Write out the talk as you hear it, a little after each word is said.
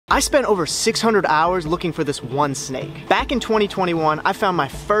I spent over 600 hours looking for this one snake. Back in 2021, I found my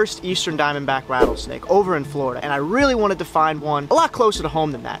first eastern diamondback rattlesnake over in Florida, and I really wanted to find one a lot closer to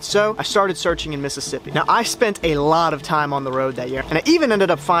home than that, so I started searching in Mississippi. Now, I spent a lot of time on the road that year, and I even ended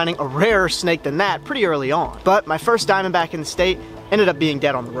up finding a rarer snake than that pretty early on. But my first diamondback in the state ended up being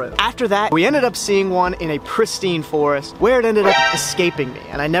dead on the road. After that, we ended up seeing one in a pristine forest where it ended up escaping me,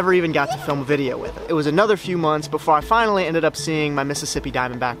 and I never even got to film a video with it. It was another few months before I finally ended up seeing my Mississippi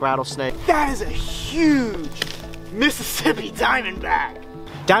diamondback rattlesnake. That is a huge Mississippi diamondback!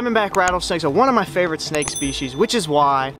 Diamondback rattlesnakes are one of my favorite snake species, which is why